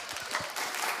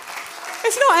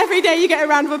it's not every day you get a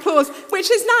round of applause,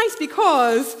 which is nice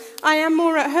because I am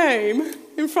more at home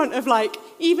in front of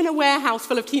even a warehouse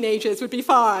full of teenagers would be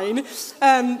fine.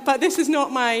 But this is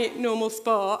not my normal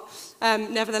spot.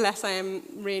 Nevertheless, I am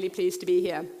really pleased to be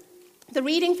here. The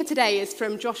reading for today is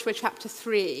from Joshua chapter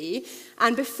 3.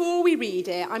 And before we read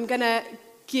it, I'm going to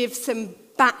give some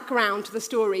background to the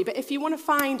story. But if you want to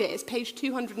find it, it's page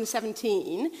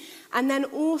 217. And then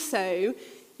also,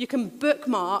 you can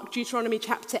bookmark Deuteronomy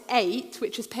chapter 8,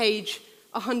 which is page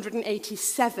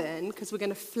 187, because we're going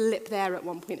to flip there at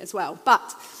one point as well.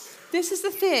 But this is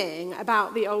the thing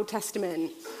about the Old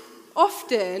Testament.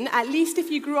 Often, at least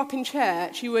if you grew up in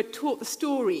church, you were taught the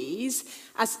stories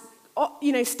as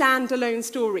standalone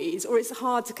stories, or it's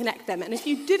hard to connect them. And if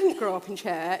you didn't grow up in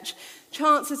church,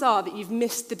 chances are that you've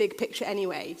missed the big picture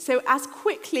anyway. So as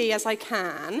quickly as I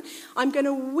can, I'm going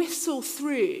to whistle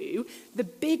through the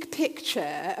big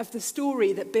picture of the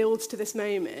story that builds to this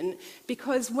moment,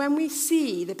 because when we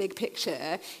see the big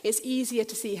picture, it's easier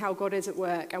to see how God is at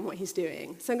work and what he's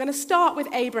doing. So I'm going to start with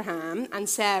Abraham and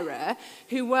Sarah,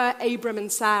 who were Abram and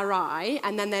Sarai,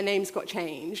 and then their names got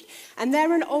changed. And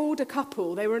they're an older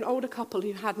couple. They were an older couple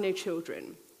who had no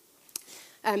children.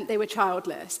 They were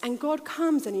childless. And God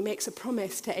comes and he makes a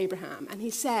promise to Abraham. And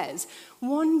he says,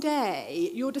 one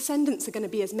day your descendants are going to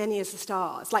be as many as the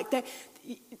stars.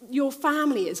 Your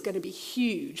family is going to be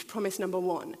huge, promise number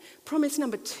one. Promise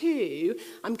number two,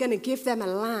 I'm going to give them a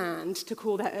land to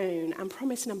call their own. And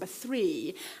promise number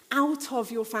three, out of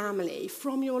your family,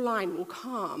 from your line will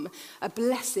come a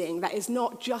blessing that is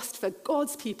not just for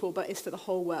God's people, but is for the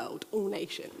whole world, all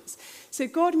nations. So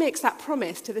God makes that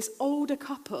promise to this older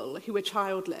couple who were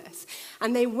childless.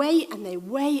 And they wait and they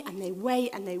wait and they wait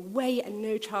and they wait and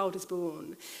no child is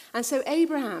born. And so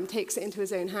Abraham takes it into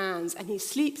his own hands and he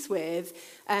sleeps with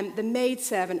the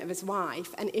maidservant of his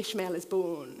wife, and Ishmael is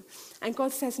born. And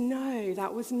God says, no,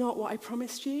 that was not what I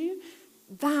promised you.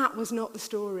 That was not the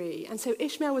story. And so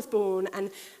Ishmael was born, and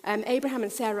Abraham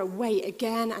and Sarah wait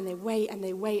again, and they wait, and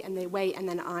they wait, and they wait, and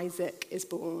then Isaac is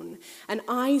born. And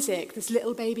Isaac, this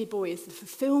little baby boy, is the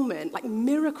fulfillment, like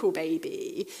miracle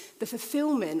baby, the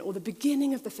fulfillment, or the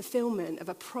beginning of the fulfillment of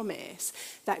a promise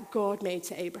that God made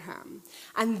to Abraham.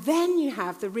 And then you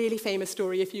have the really famous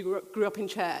story, if you grew up in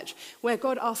church, where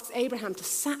God asks Abraham to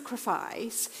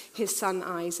sacrifice his son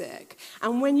Isaac.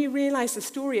 And when you realize the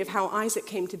story of how Isaac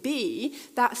came to be,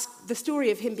 that's the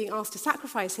story of him being asked to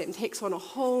sacrifice him takes on a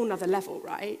whole nother level,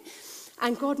 right?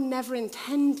 And God never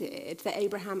intended that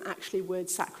Abraham actually would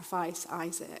sacrifice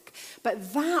Isaac.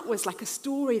 But that was like a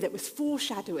story that was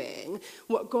foreshadowing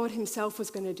what God himself was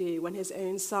going to do when his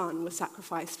own son was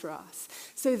sacrificed for us.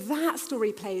 So that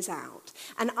story plays out.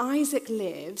 And Isaac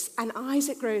lives, and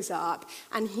Isaac grows up,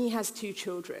 and he has two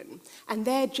children. And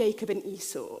they're Jacob and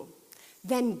Esau.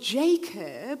 Then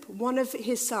Jacob, one of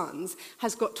his sons,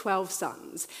 has got 12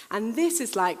 sons. And this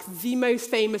is like the most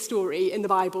famous story in the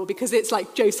Bible because it's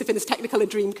like Joseph in his Technicolor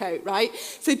Dreamcoat, right?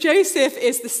 So Joseph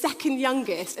is the second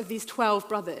youngest of these 12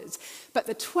 brothers. But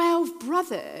the 12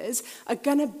 brothers are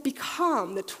going to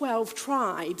become the 12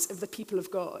 tribes of the people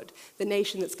of God, the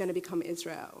nation that's going to become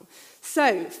Israel.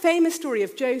 So, famous story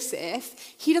of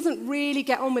Joseph. He doesn't really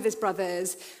get on with his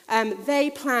brothers.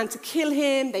 They plan to kill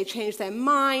him. They change their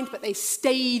mind, but they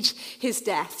stage his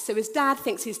death. So his dad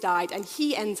thinks he's died, and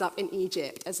he ends up in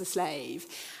Egypt as a slave.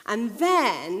 And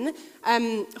then,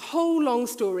 whole long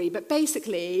story, but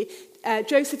basically,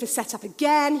 Joseph is set up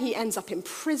again. He ends up in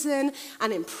prison.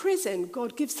 And in prison,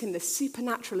 God gives him the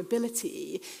supernatural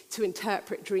ability to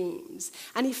interpret dreams.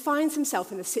 And he finds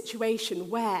himself in a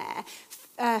situation where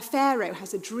Pharaoh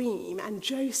has a dream, and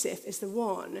Joseph is the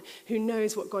one who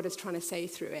knows what God is trying to say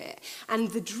through it. And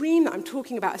the dream that I'm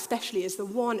talking about especially is the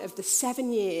one of the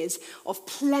 7 years of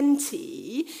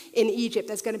plenty in Egypt.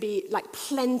 There's going to be like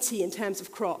plenty in terms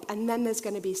of crop, and then there's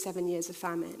going to be 7 years of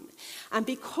famine. And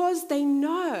because they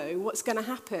know what's going to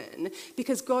happen,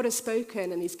 because God has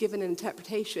spoken and he's given an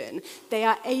interpretation, they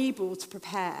are able to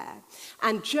prepare.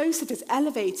 And Joseph is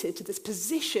elevated to this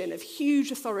position of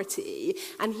huge authority,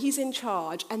 and he's in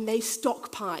charge. And they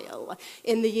stockpile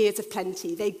in the years of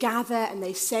plenty. They gather and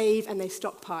they save and they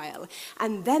stockpile.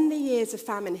 And then the years of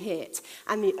famine hit,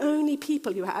 and the only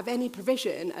people who have any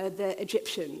provision are the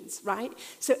Egyptians, right?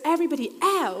 So everybody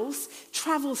else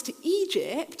travels to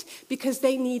Egypt because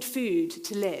they need food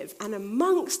to live. And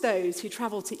amongst those who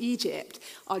travel to Egypt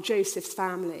are Joseph's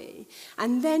family.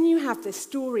 And then you have this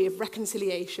story of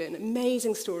reconciliation,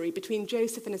 amazing story between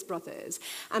Joseph and his brothers.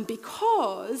 And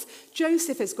because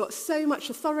Joseph has got so much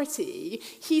authority,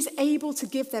 he's able to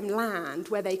give them land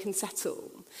where they can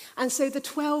settle. And so the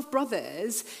 12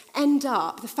 brothers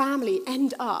the family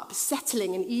end up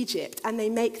settling in Egypt, and they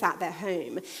make that their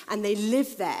home, and they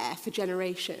live there for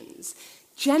generations.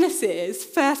 Genesis,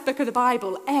 first book of the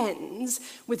Bible, ends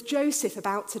with Joseph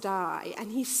about to die,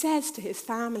 and he says to his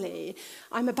family,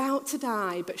 I'm about to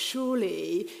die, but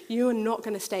surely you are not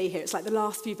going to stay here. It's like the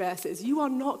last few verses. You are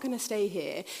not going to stay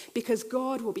here because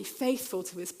God will be faithful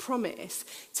to his promise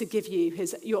to give you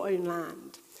your own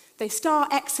land. They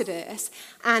start Exodus,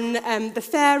 and the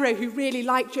Pharaoh, who really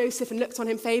liked Joseph and looked on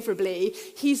him favorably,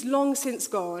 he's long since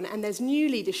gone, and there's new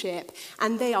leadership,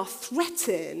 and they are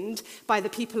threatened by the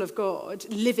people of God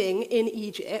living in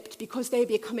Egypt because they're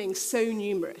becoming so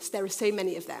numerous. There are so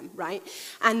many of them, right?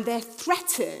 And they're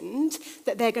threatened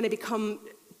that they're going to become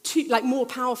more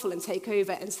powerful and take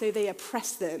over, and so they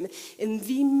oppress them in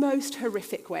the most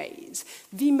horrific ways,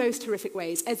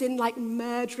 as in like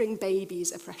murdering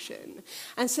babies oppression.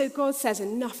 And so God says,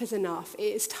 enough is enough.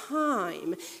 It is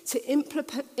time to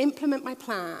implement my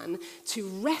plan to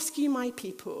rescue my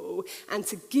people and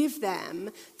to give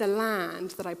them the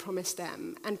land that I promised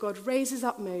them. And God raises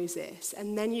up Moses,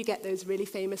 and then you get those really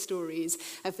famous stories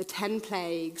of the 10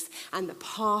 plagues and the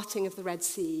parting of the Red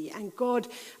Sea, and God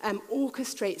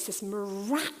orchestrates this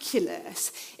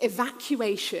miraculous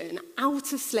evacuation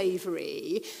out of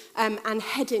slavery and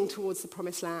heading towards the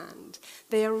promised land.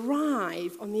 They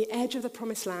arrive on the edge of the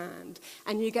promised land,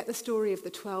 and you get the story of the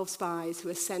 12 spies who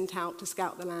are sent out to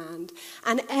scout the land.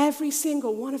 And every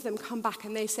single one of them come back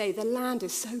and they say, the land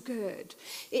is so good.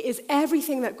 It is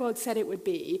everything that God said it would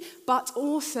be, but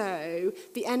also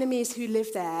the enemies who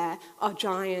live there are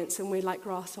giants, and we're like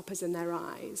grasshoppers in their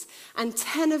eyes. And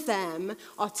 10 of them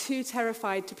are too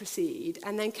terrified to proceed.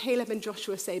 And then Caleb and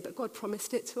Joshua say, but God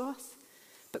promised it to us.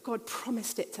 But God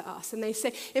promised it to us. And they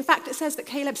say, in fact, it says that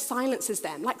Caleb silences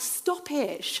them. Like, stop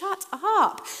it, shut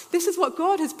up. This is what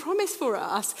God has promised for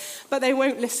us. But they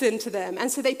won't listen to them.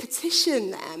 And so they petition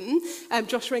them,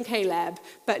 Joshua and Caleb,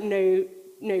 but no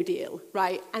deal,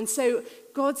 right? And so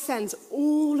God sends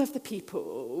all of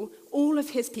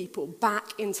his people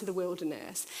back into the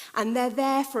wilderness. And they're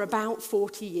there for about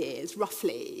 40 years,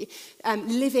 roughly,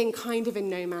 living kind of in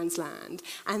no man's land.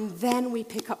 And then we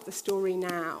pick up the story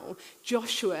now,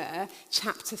 Joshua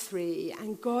chapter 3.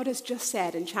 And God has just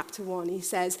said in chapter 1, he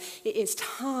says, it is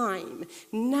time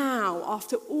now,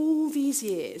 after all these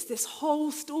years, this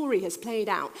whole story has played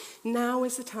out. Now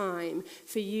is the time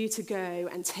for you to go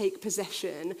and take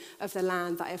possession of the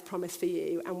land that I have promised for you.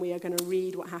 And we are going to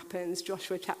read what happens,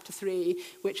 Joshua chapter 3,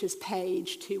 which is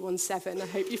page 217. I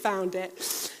hope you found it.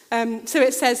 So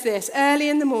it says this, early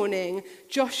in the morning,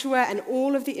 Joshua and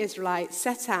all of the Israelites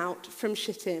set out from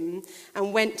Shittim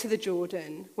and went to the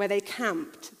Jordan, where they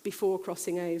camped before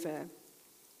crossing over.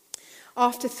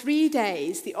 After 3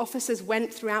 days, the officers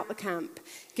went throughout the camp,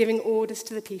 giving orders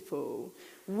to the people.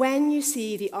 When you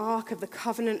see the ark of the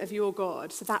covenant of your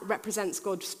God, so that represents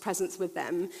God's presence with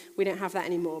them. We don't have that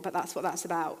anymore, but that's what that's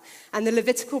about. And the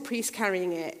Levitical priest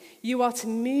carrying it, you are to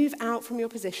move out from your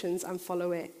positions and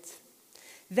follow it.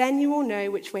 Then you will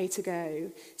know which way to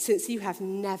go, since you have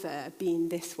never been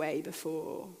this way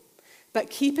before. But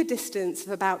keep a distance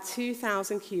of about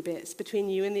 2,000 cubits between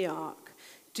you and the ark.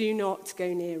 Do not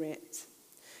go near it.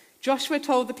 Joshua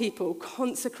told the people,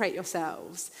 consecrate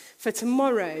yourselves, for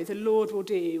tomorrow the Lord will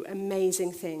do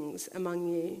amazing things among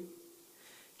you.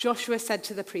 Joshua said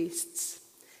to the priests,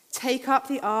 take up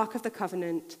the ark of the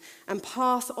covenant and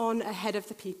pass on ahead of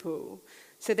the people.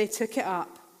 So they took it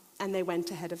up and they went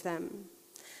ahead of them.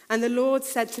 And the Lord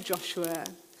said to Joshua,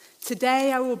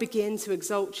 today I will begin to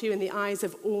exalt you in the eyes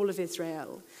of all of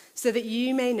Israel, so that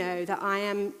you may know that I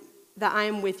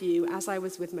am with you as I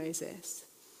was with Moses.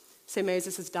 So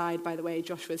Moses has died, by the way.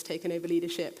 Joshua's taken over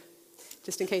leadership,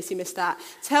 just in case you missed that.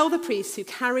 Tell the priests who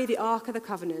carry the Ark of the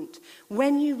Covenant,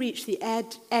 when you reach the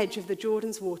edge of the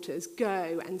Jordan's waters,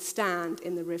 go and stand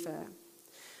in the river.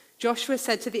 Joshua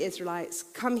said to the Israelites,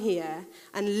 come here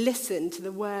and listen to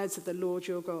the words of the Lord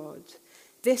your God.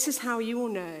 This is how you will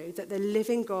know that the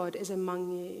living God is among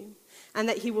you, and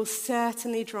that he will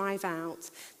certainly drive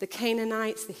out the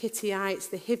Canaanites, the Hittites,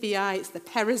 the Hivites, the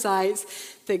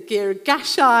Perizzites, the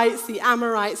Girgashites, the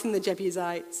Amorites, and the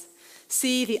Jebusites.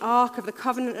 See, the ark of the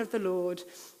covenant of the Lord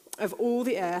of all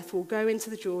the earth will go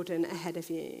into the Jordan ahead of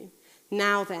you.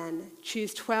 Now then,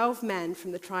 choose 12 men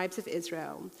from the tribes of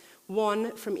Israel,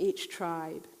 one from each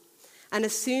tribe. And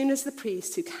as soon as the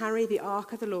priests who carry the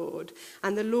ark of the Lord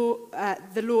and the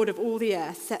Lord of all the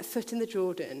earth set foot in the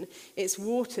Jordan, its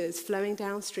waters flowing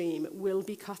downstream will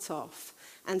be cut off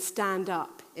and stand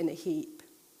up in a heap.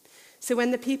 So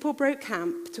when the people broke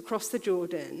camp to cross the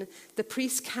Jordan, the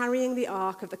priests carrying the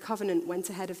Ark of the Covenant went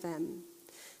ahead of them.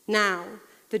 Now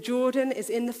the Jordan is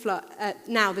in flood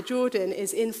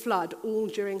all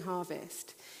during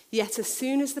harvest. Yet as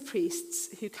soon as the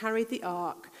priests who carried the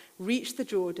ark reached the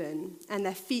Jordan and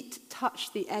their feet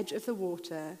touched the edge of the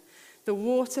water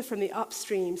from the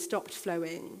upstream stopped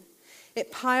flowing. It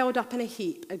piled up in a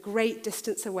heap a great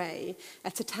distance away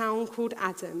at a town called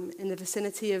Adam in the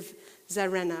vicinity of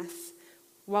Zarenath,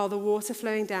 while the water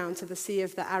flowing down to the Sea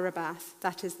of the Arabath,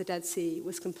 that is the Dead Sea,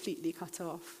 was completely cut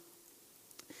off.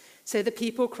 So the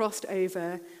people crossed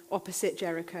over opposite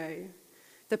Jericho.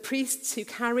 The priests who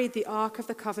carried the Ark of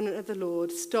the Covenant of the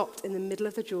Lord stopped in the middle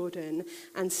of the Jordan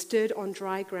and stood on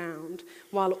dry ground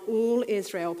while all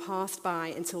Israel passed by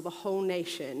until the whole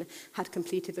nation had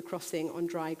completed the crossing on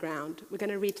dry ground. We're going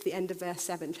to read to the end of verse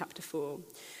 7, chapter 4.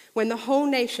 When the whole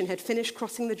nation had finished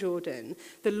crossing the Jordan,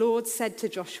 the Lord said to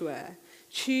Joshua,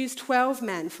 "Choose 12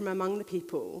 men from among the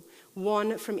people,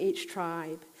 one from each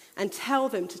tribe, and tell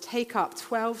them to take up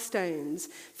 12 stones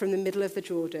from the middle of the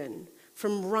Jordan,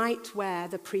 from right where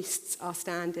the priests are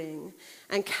standing,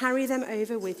 and carry them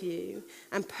over with you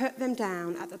and put them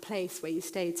down at the place where you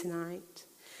stayed tonight."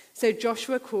 So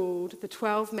Joshua called the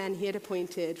 12 men he had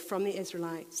appointed from the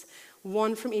Israelites,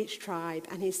 one from each tribe,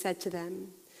 and he said to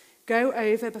them, "Go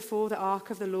over before the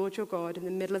ark of the Lord your God in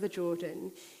the middle of the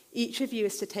Jordan. Each of you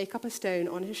is to take up a stone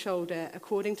on his shoulder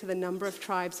according to the number of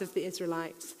tribes of the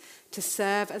Israelites, to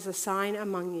serve as a sign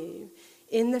among you.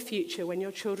 In the future, when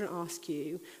your children ask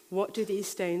you, 'What do these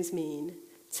stones mean?'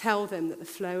 tell them that the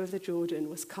flow of the Jordan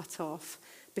was cut off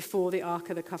before the Ark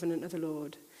of the Covenant of the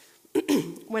Lord.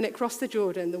 When it crossed the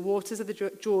Jordan, the waters of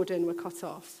the Jordan were cut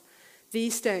off.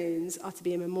 These stones are to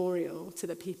be a memorial to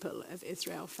the people of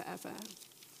Israel forever."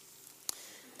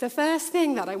 The first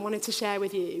thing that I wanted to share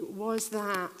with you was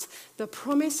that the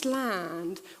promised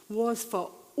land was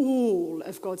for all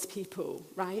of God's people,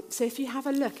 right? So if you have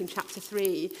a look in chapter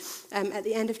 3, at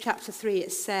the end of chapter 3,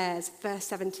 it says, verse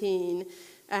 17,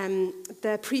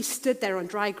 the priest stood there on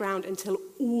dry ground until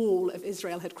all of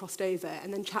Israel had crossed over.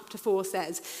 And then chapter 4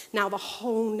 says, now the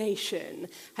whole nation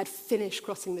had finished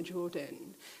crossing the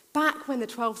Jordan. Back when the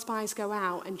 12 spies go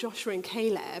out and Joshua and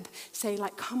Caleb say,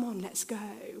 like, come on, let's go.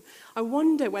 I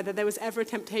wonder whether there was ever a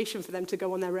temptation for them to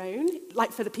go on their own,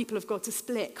 like for the people of God to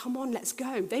split. Come on, let's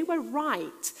go. They were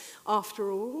right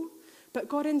after all. But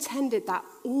God intended that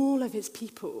all of his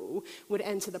people would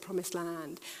enter the promised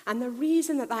land. And the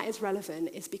reason that that is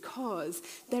relevant is because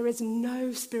there is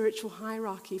no spiritual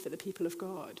hierarchy for the people of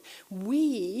God.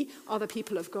 We are the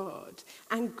people of God.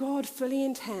 And God fully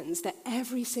intends that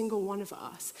every single one of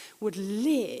us would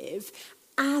live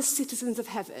as citizens of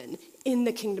heaven in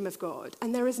the kingdom of God.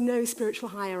 And there is no spiritual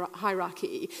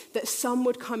hierarchy that some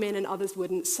would come in and others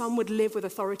wouldn't. Some would live with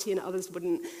authority and others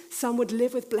wouldn't. Some would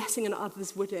live with blessing and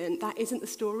others wouldn't. That isn't the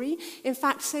story. In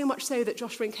fact, so much so that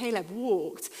Joshua and Caleb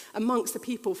walked amongst the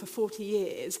people for 40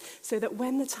 years so that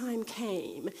when the time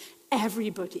came,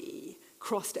 everybody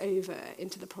crossed over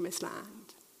into the promised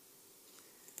land.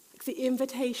 The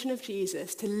invitation of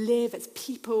Jesus to live as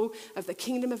people of the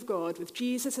kingdom of God with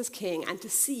Jesus as king and to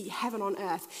see heaven on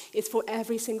earth is for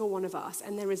every single one of us,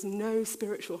 and there is no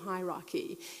spiritual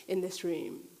hierarchy in this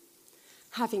room.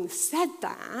 Having said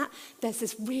that, there's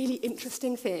this really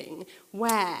interesting thing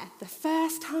where the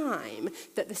first time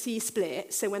that the sea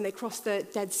split, so when they cross the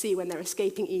Dead Sea, when they're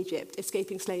escaping Egypt,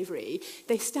 escaping slavery,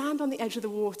 they stand on the edge of the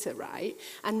water, right?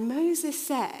 And Moses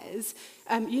says,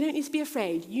 you don't need to be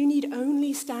afraid. You need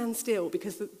only stand still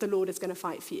because the Lord is going to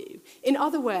fight for you. In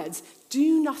other words,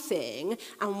 do nothing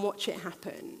and watch it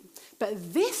happen.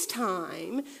 But this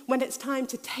time, when it's time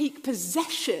to take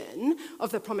possession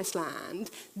of the promised land,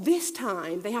 this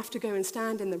time they have to go and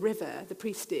stand in the river, the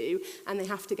priests do, and they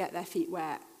have to get their feet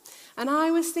wet. And I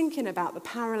was thinking about the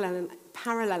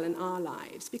parallel in our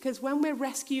lives, because when we're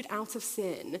rescued out of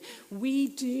sin, we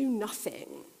do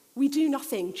nothing. We do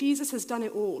nothing. Jesus has done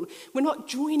it all. We're not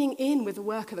joining in with the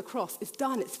work of the cross. It's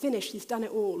done. It's finished. He's done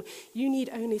it all. You need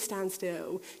only stand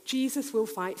still. Jesus will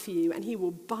fight for you, and he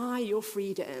will buy your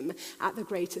freedom at the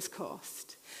greatest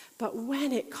cost. But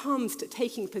when it comes to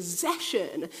taking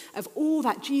possession of all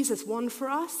that Jesus won for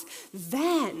us,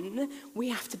 then we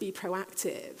have to be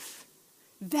proactive.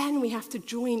 Then we have to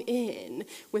join in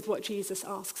with what Jesus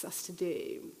asks us to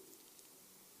do.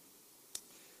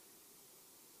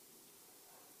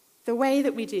 The way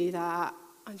that we do that,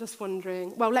 I'm just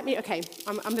wondering, I'm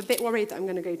a bit worried that I'm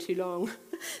going to go too long.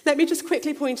 Let me just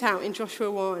quickly point out in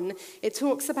Joshua 1, it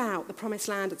talks about the promised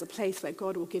land as a place where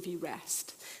God will give you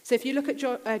rest. So if you look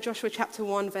at Joshua chapter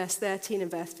 1, verse 13 and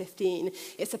verse 15,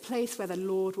 it's a place where the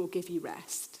Lord will give you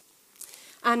rest.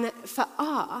 And for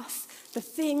us, the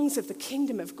things of the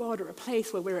kingdom of God are a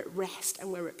place where we're at rest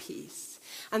and we're at peace.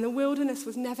 And the wilderness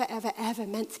was never, ever, ever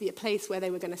meant to be a place where they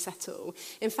were going to settle.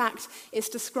 In fact, it's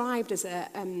described as a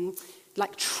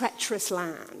like treacherous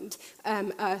land,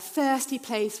 a thirsty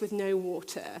place with no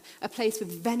water, a place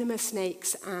with venomous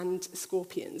snakes and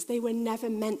scorpions. They were never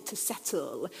meant to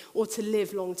settle or to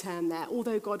live long term there,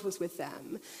 although God was with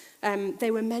them.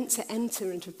 They were meant to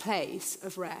enter into a place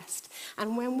of rest.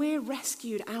 And when we're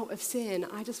rescued out of sin,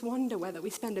 I just wonder whether we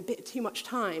spend a bit too much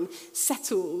time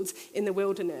settled in the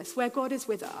wilderness, where God is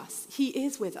with us. He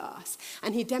is with us,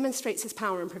 and he demonstrates his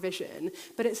power and provision,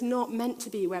 but it's not meant to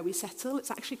be where we settle.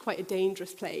 It's actually quite a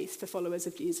dangerous place for followers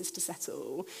of Jesus to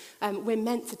settle. We're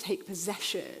meant to take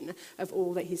possession of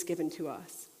all that he's given to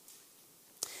us.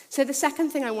 So the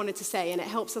second thing I wanted to say, and it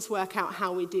helps us work out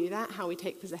how we do that, how we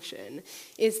take possession,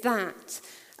 is that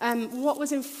what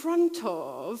was in front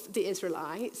of the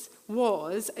Israelites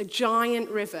was a giant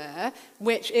river,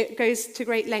 which it goes to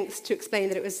great lengths to explain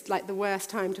that it was like the worst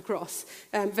time to cross.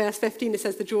 Verse 15, it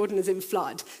says the Jordan is in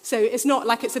flood. So it's not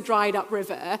like it's a dried up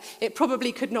river. It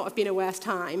probably could not have been a worse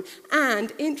time.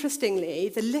 And interestingly,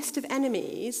 the list of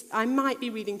enemies, I might be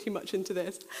reading too much into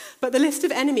this, but the list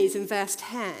of enemies in verse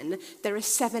 10, there are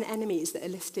 7 enemies that are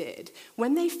listed.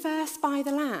 When they first spy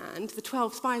the land, the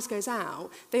 12 spies goes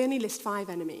out, they only list 5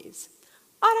 enemies.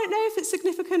 I don't know if it's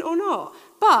significant or not,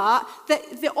 but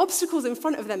the obstacles in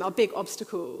front of them are big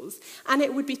obstacles, and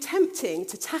it would be tempting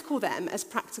to tackle them as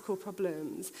practical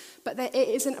problems. But it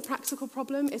isn't a practical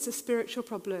problem, it's a spiritual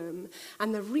problem.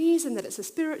 And the reason that it's a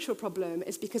spiritual problem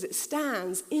is because it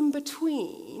stands in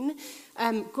between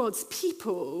God's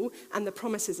people and the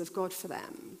promises of God for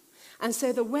them. And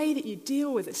so the way that you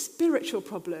deal with a spiritual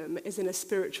problem is in a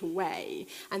spiritual way.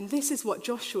 And this is what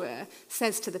Joshua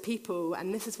says to the people,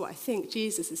 and this is what I think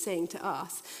Jesus is saying to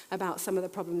us about some of the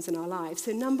problems in our lives.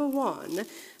 So number 1,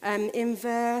 in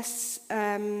verse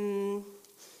 3,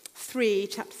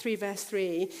 chapter 3, verse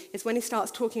 3, is when he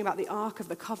starts talking about the ark of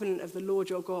the covenant of the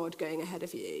Lord your God going ahead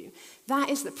of you. That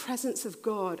is the presence of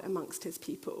God amongst his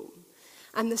people.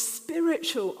 And the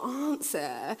spiritual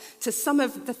answer to some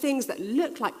of the things that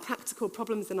look like practical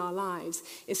problems in our lives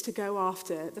is to go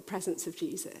after the presence of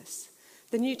Jesus.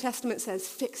 The New Testament says,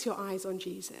 fix your eyes on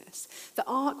Jesus. The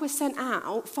ark was sent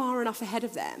out far enough ahead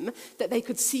of them that they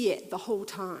could see it the whole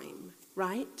time,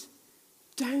 right?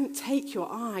 Don't take your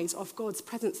eyes off God's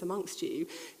presence amongst you.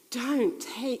 Don't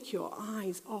take your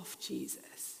eyes off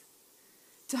Jesus.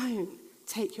 Don't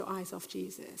take your eyes off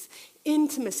Jesus.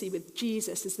 Intimacy with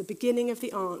Jesus is the beginning of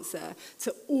the answer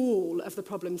to all of the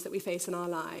problems that we face in our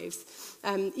lives,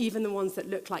 even the ones that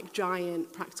look like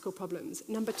giant practical problems.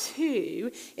 Number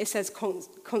 2, it says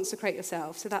consecrate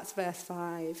yourself. So that's verse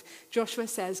 5. Joshua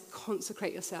says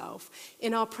consecrate yourself.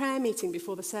 In our prayer meeting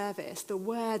before the service, the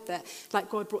word that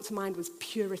God brought to mind was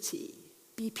purity.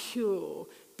 Be pure,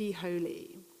 be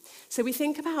holy. So we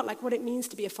think about what it means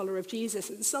to be a follower of Jesus,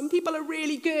 and some people are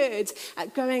really good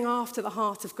at going after the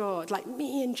heart of God. Like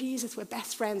me and Jesus, we're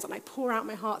best friends, and I pour out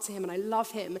my heart to him, and I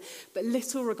love him, but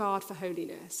little regard for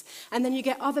holiness. And then you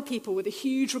get other people with a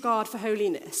huge regard for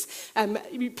holiness.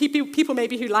 People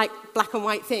maybe who like black and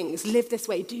white things, live this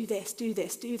way, do this,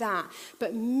 do that,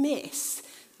 but miss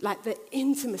the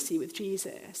intimacy with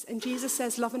Jesus. And Jesus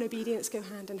says love and obedience go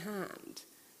hand in hand.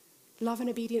 Love and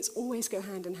obedience always go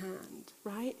hand in hand,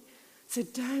 right? So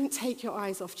don't take your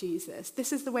eyes off Jesus.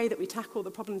 This is the way that we tackle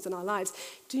the problems in our lives.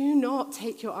 Do not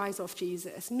take your eyes off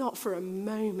Jesus, not for a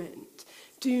moment.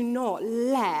 Do not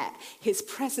let his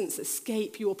presence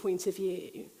escape your point of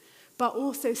view, but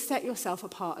also set yourself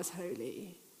apart as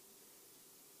holy.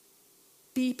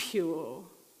 Be pure.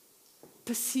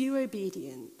 Pursue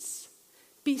obedience.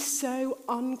 Be so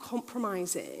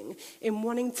uncompromising in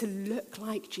wanting to look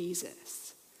like Jesus.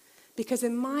 Because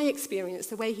in my experience,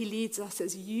 the way he leads us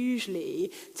is usually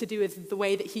to do with the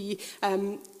way that he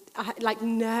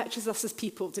nurtures us as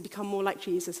people to become more like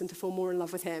Jesus and to fall more in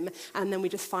love with him, and then we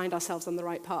just find ourselves on the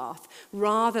right path,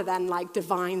 rather than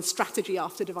divine strategy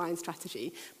after divine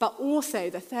strategy. But also,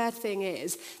 the third thing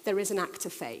is, there is an act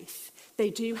of faith. They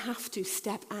do have to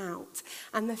step out.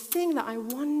 And the thing that I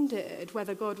wondered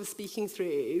whether God was speaking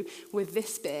through with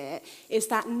this bit is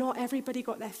that not everybody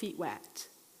got their feet wet.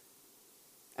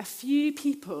 A few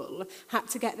people had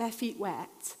to get their feet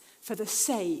wet for the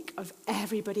sake of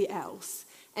everybody else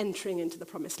entering into the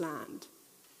promised land.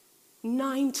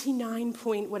 99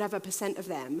 point whatever % of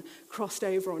them crossed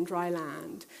over on dry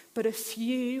land, but a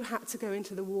few had to go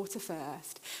into the water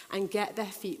first and get their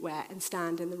feet wet and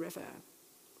stand in the river.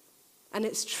 And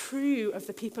it's true of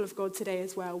the people of God today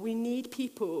as well. We need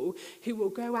people who will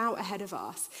go out ahead of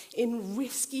us in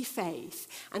risky faith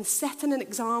and set an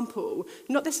example.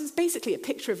 This is basically a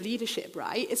picture of leadership,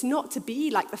 right? It's not to be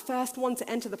like the first one to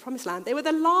enter the promised land. They were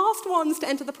the last ones to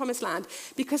enter the promised land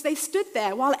because they stood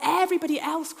there while everybody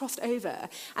else crossed over,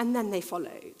 and then they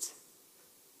followed.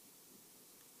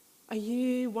 Are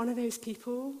you one of those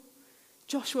people?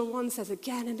 Joshua 1 says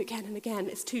again and again and again,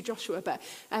 it's to Joshua, but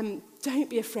don't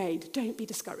be afraid, don't be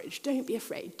discouraged, don't be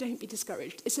afraid, don't be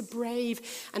discouraged. It's a brave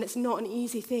and it's not an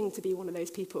easy thing to be one of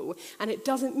those people. And it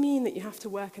doesn't mean that you have to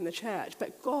work in the church,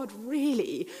 but God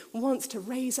really wants to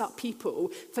raise up people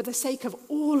for the sake of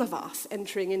all of us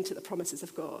entering into the promises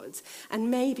of God.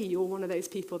 And maybe you're one of those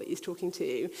people that he's talking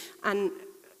to. And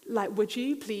would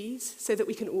you please, so that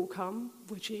we can all come,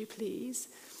 would you please?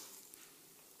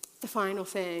 The final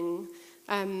thing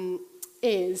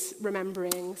is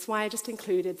remembering. That's why I just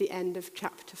included the end of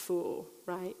chapter 4,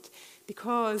 right?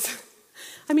 Because,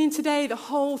 today the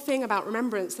whole thing about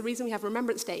remembrance, the reason we have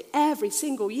Remembrance Day every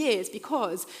single year is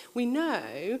because we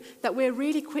know that we're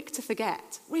really quick to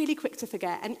forget.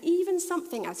 And even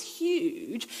something as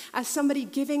huge as somebody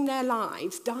giving their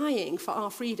lives, dying for our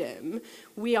freedom,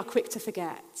 we are quick to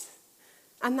forget.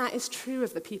 And that is true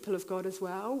of the people of God as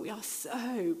well. We are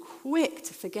so quick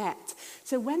to forget.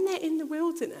 So when they're in the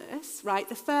wilderness, right,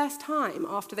 the first time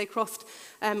after they crossed,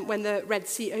 when the Red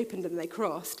Sea opened and they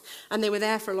crossed, and they were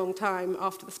there for a long time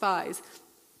after the spies,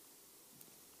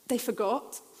 they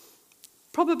forgot.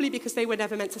 Probably because they were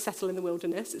never meant to settle in the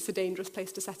wilderness. It's a dangerous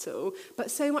place to settle. But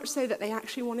so much so that they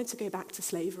actually wanted to go back to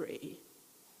slavery.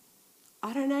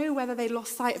 I don't know whether they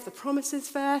lost sight of the promises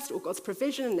first or God's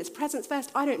provision and his presence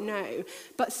first. I don't know.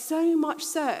 But so much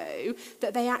so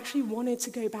that they actually wanted to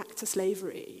go back to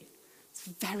slavery. It's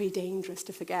very dangerous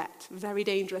to forget, very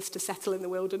dangerous to settle in the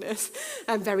wilderness,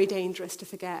 and very dangerous to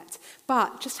forget.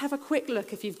 But just have a quick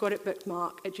look, if you've got it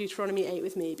bookmarked, at Deuteronomy 8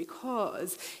 with me,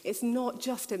 because it's not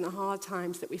just in the hard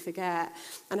times that we forget.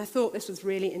 And I thought this was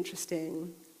really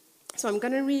interesting. So I'm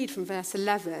going to read from verse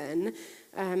 11.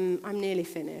 I'm nearly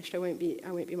finished. I won't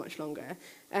be much longer.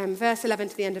 Verse 11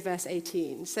 to the end of verse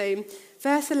 18. So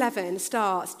verse 11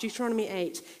 starts, Deuteronomy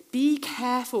 8, "Be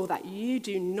careful that you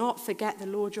do not forget the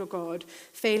Lord your God,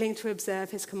 failing to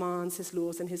observe his commands, his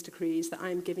laws, and his decrees that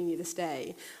I am giving you this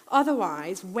day.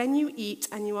 Otherwise, when you eat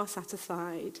and you are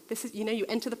satisfied," this is, you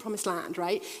enter the promised land,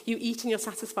 right? You eat and you're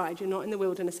satisfied. You're not in the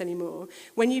wilderness anymore.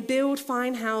 "When you build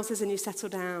fine houses and you settle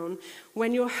down,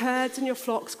 when your herds and your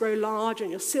flocks grow large and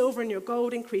your silver and your gold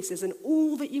increases and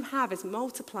all that you have is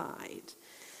multiplied,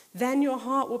 then your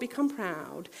heart will become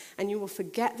proud, and you will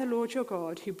forget the Lord your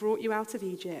God, who brought you out of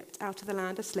Egypt, out of the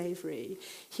land of slavery.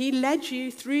 He led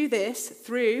you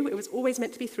it was always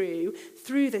meant to be through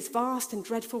this vast and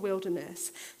dreadful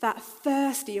wilderness, that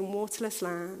thirsty and waterless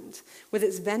land, with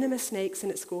its venomous snakes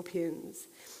and its scorpions.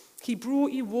 He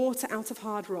brought you water out of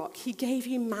hard rock. He gave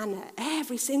you manna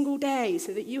every single day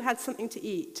so that you had something to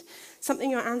eat, something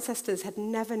your ancestors had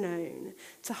never known,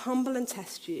 to humble and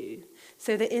test you,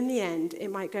 so that in the end it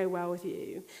might go well with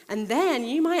you. And then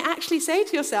you might actually say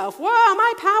to yourself, wow,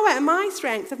 my power and my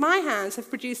strength of my hands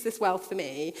have produced this wealth for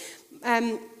me.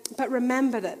 But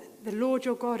remember that the Lord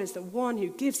your God is the one who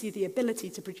gives you the ability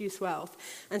to produce wealth,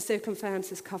 and so confirms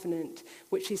his covenant,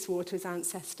 which he swore to his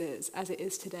ancestors, as it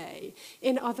is today."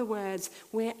 In other words,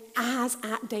 we're as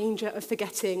at danger of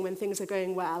forgetting when things are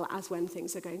going well as when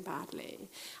things are going badly.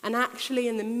 And actually,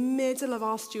 in the middle of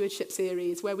our stewardship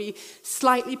series, where we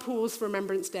slightly pause for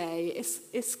Remembrance Day,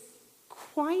 it's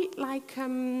quite like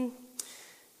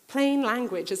plain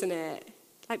language, isn't it?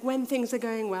 Like when things are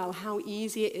going well, how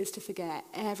easy it is to forget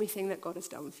everything that God has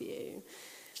done for you.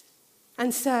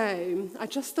 And so I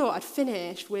just thought I'd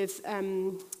finish with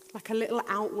like a little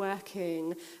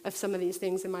outworking of some of these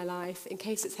things in my life, in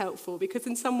case it's helpful, because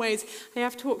in some ways I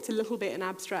have talked a little bit in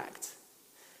abstract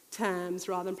terms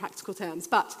rather than practical terms.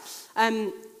 But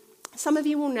some of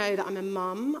you will know that I'm a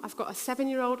mum. I've got a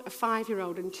 7-year-old, a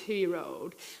 5-year-old, and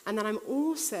 2-year-old. And then I'm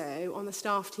also on the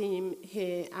staff team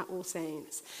here at All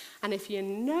Saints. And if you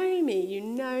know me, you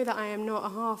know that I am not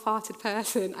a half-hearted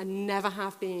person. I never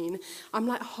have been. I'm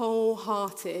like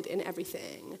wholehearted in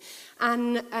everything.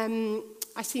 And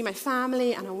I see my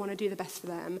family and I want to do the best for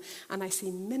them. And I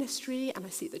see ministry and I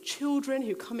see the children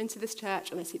who come into this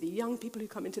church and I see the young people who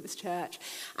come into this church.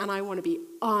 And I want to be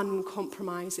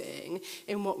uncompromising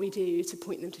in what we do to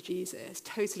point them to Jesus.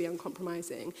 Totally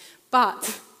uncompromising. But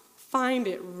find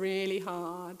it really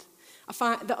hard.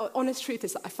 The honest truth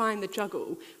is that I find the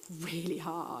juggle really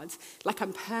hard. Like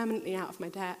I'm permanently out of my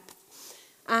depth.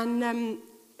 And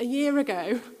a year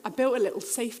ago, I built a little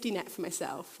safety net for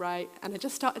myself, right? And I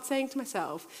just started saying to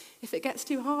myself, if it gets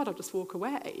too hard, I'll just walk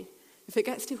away. If it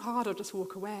gets too hard, I'll just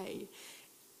walk away.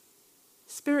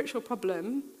 Spiritual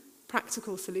problem,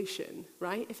 practical solution,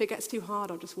 right? If it gets too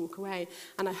hard, I'll just walk away.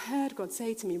 And I heard God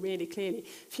say to me really clearly,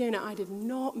 Fiona, I did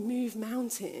not move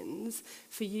mountains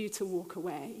for you to walk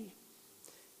away.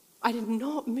 I did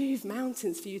not move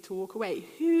mountains for you to walk away.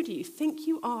 Who do you think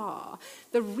you are?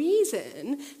 The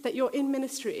reason that you're in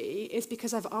ministry is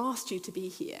because I've asked you to be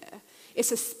here.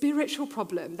 It's a spiritual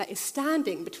problem that is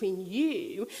standing between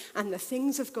you and the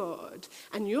things of God.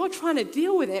 And you're trying to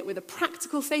deal with it with a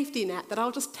practical safety net that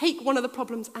I'll just take one of the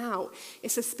problems out.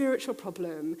 It's a spiritual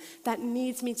problem that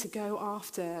needs me to go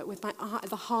after with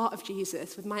the heart of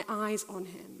Jesus, with my eyes on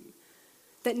him.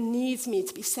 That needs me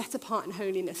to be set apart in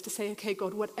holiness, to say, okay,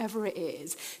 God, whatever it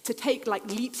is, to take like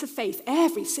leaps of faith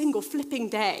every single flipping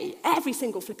day,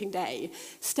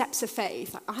 steps of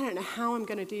faith. I don't know how I'm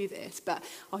going to do this, but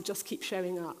I'll just keep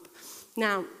showing up.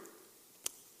 Now,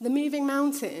 the moving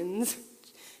mountains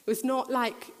was not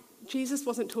like, Jesus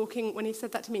wasn't talking, when he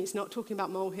said that to me, he's not talking about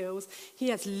molehills. He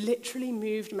has literally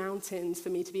moved mountains for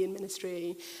me to be in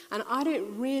ministry. And I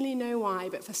don't really know why,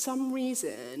 but for some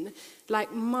reason,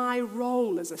 like my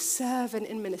role as a servant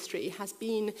in ministry has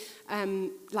been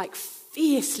like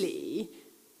fiercely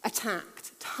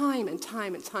attacked time and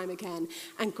time and time again.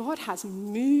 And God has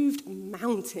moved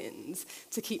mountains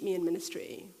to keep me in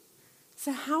ministry.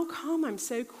 So how come I'm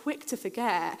so quick to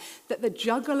forget that the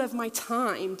juggle of my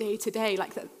time day to day,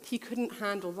 like that he couldn't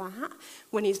handle that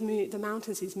when he's moved, the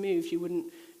mountains he's moved, you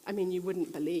wouldn't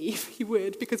believe. You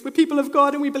would, because we're people of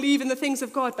God and we believe in the things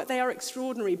of God, but they are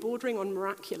extraordinary, bordering on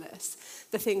miraculous,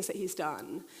 the things that he's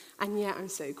done. And yet I'm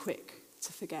so quick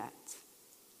to forget.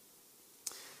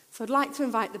 So I'd like to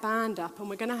invite the band up, and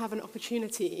we're going to have an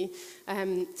opportunity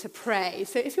to pray.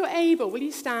 So if you're able, will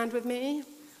you stand with me?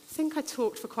 I think I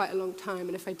talked for quite a long time,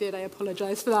 and if I did, I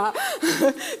apologize for that.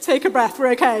 Take a breath.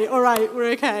 We're okay. All right,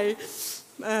 we're okay.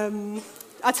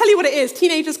 I'll tell you what it is.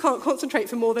 Teenagers can't concentrate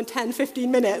for more than 10, 15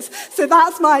 minutes. So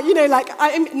that's my,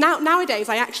 nowadays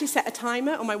I actually set a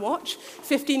timer on my watch,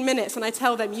 15 minutes, and I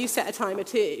tell them, you set a timer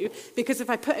too, because if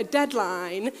I put a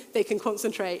deadline, they can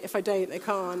concentrate. If I don't, they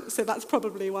can't. So that's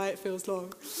probably why it feels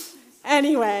long.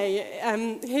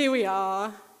 Anyway, here we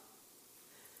are.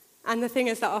 And the thing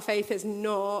is that our faith is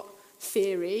not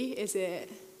theory, is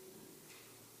it?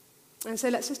 And so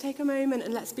let's just take a moment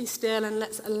and let's be still and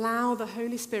let's allow the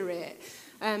Holy Spirit,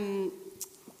 to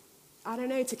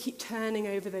keep turning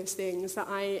over those things that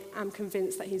I am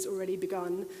convinced that he's already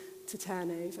begun to turn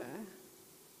over.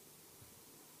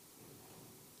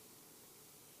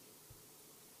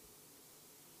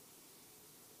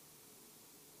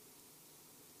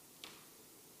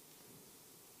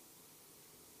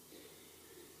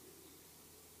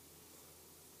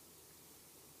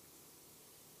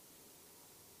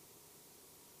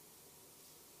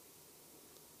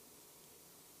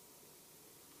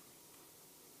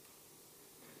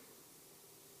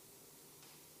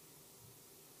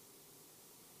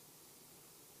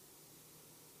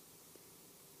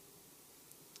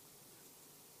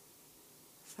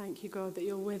 Thank you, God, that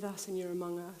you're with us and you're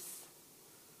among us.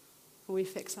 And we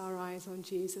fix our eyes on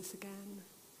Jesus again.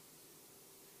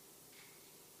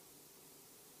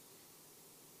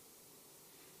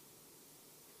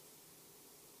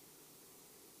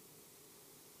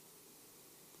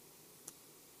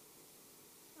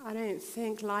 I don't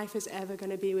think life is ever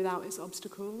going to be without its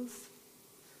obstacles.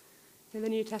 The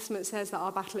New Testament says that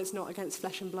our battle is not against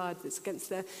flesh and blood, it's against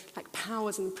the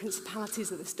powers and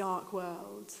principalities of this dark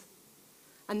world.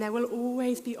 And there will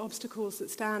always be obstacles that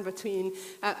stand between,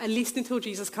 at least until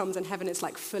Jesus comes and heaven is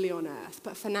fully on earth.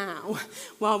 But for now,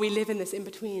 while we live in this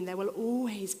in-between, there will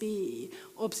always be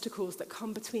obstacles that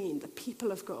come between the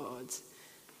people of God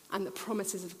and the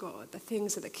promises of God, the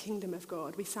things of the kingdom of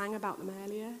God. We sang about them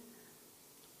earlier.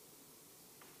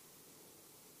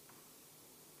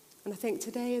 And I think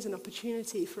today is an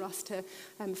opportunity for us to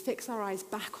fix our eyes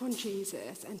back on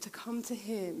Jesus and to come to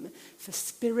him for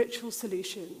spiritual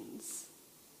solutions.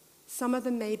 Some of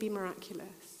them may be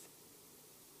miraculous.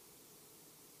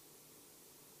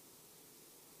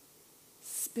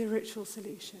 Spiritual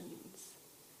solutions.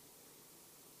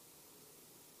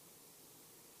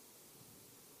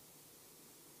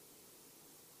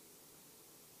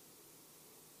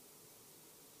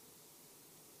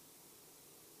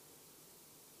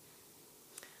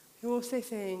 I also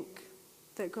think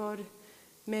that God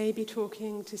may be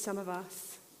talking to some of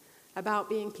us about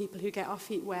being people who get our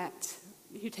feet wet,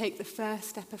 who take the first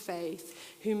step of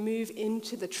faith, who move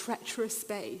into the treacherous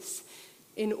space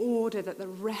in order that the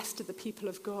rest of the people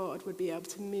of God would be able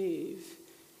to move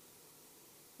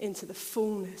into the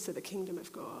fullness of the kingdom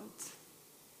of God.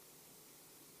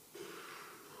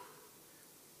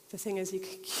 The thing is, you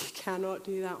cannot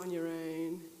do that on your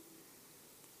own.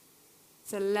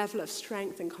 The level of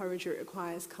strength and courage it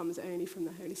requires comes only from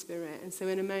the Holy Spirit. And so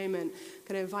in a moment, I'm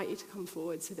going to invite you to come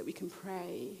forward so that we can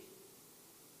pray.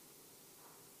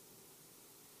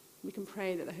 We can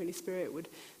pray that the Holy Spirit would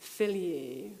fill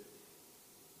you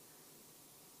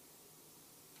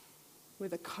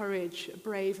with a courage, a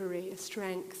bravery, a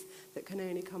strength that can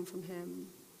only come from him.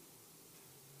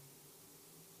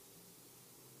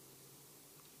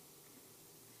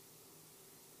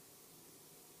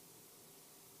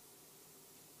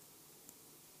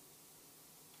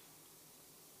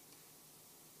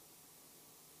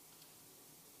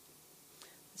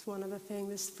 One other thing,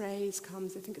 this phrase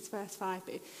comes, I think it's verse 5,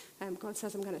 but God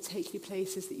says, I'm going to take you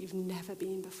places that you've never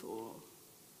been before.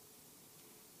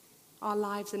 Our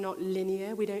lives are not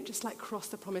linear. We don't just cross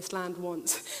the promised land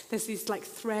once. There's these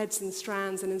threads and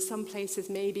strands, and in some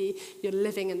places maybe you're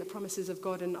living in the promises of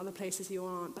God and other places you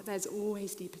aren't, but there's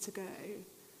always deeper to go.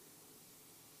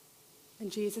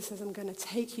 And Jesus says, I'm going to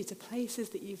take you to places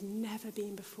that you've never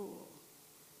been before.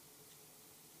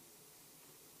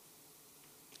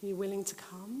 Are you willing to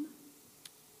come?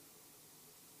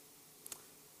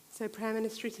 So prayer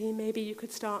ministry team, maybe you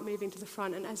could start moving to the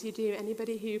front. And as you do,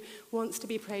 anybody who wants to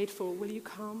be prayed for, will you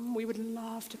come? We would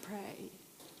love to pray.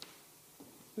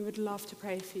 We would love to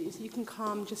pray for you. So you can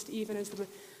come just even as the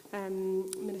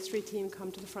ministry team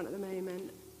come to the front at the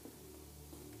moment.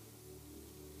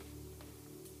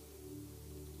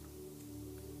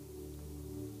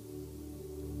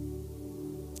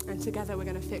 And together we're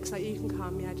going to fix, you can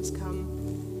come, just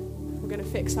come. We're going to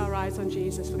fix our eyes on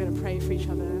Jesus. We're going to pray for each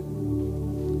other.